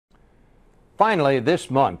Finally,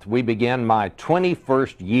 this month, we begin my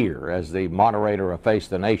 21st year as the moderator of Face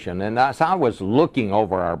the Nation, and as I was looking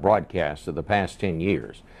over our broadcasts of the past 10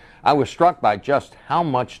 years, I was struck by just how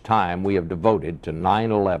much time we have devoted to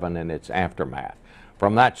 9/11 and its aftermath.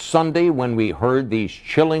 From that Sunday when we heard these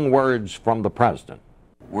chilling words from the President,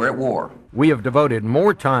 "We're at war." We have devoted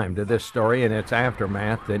more time to this story and its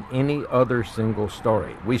aftermath than any other single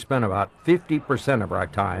story. We spent about 50% of our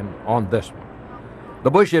time on this one. The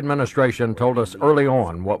Bush administration told us early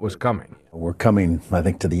on what was coming. We're coming, I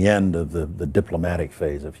think, to the end of the diplomatic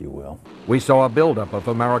phase, if you will. We saw a buildup of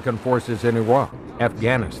American forces in Iraq,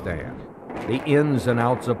 Afghanistan, the ins and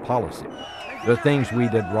outs of policy, the things we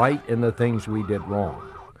did right and the things we did wrong.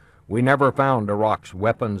 We never found Iraq's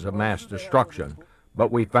weapons of mass destruction,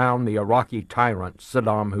 but we found the Iraqi tyrant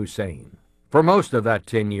Saddam Hussein. For most of that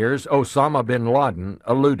 10 years, Osama bin Laden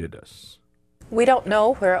eluded us. We don't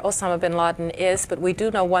know where Osama bin Laden is, but we do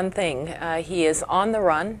know one thing. He is on the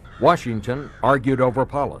run. Washington argued over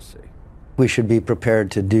policy. We should be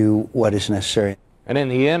prepared to do what is necessary. And in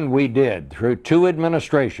the end, we did. Through 2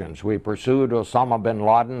 administrations, we pursued Osama bin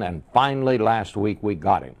Laden, and finally last week we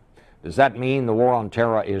got him. Does that mean the war on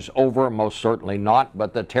terror is over? Most certainly not,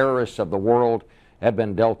 but the terrorists of the world have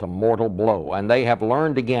been dealt a mortal blow, and they have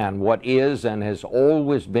learned again what is and has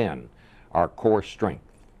always been our core strength.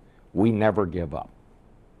 We never give up.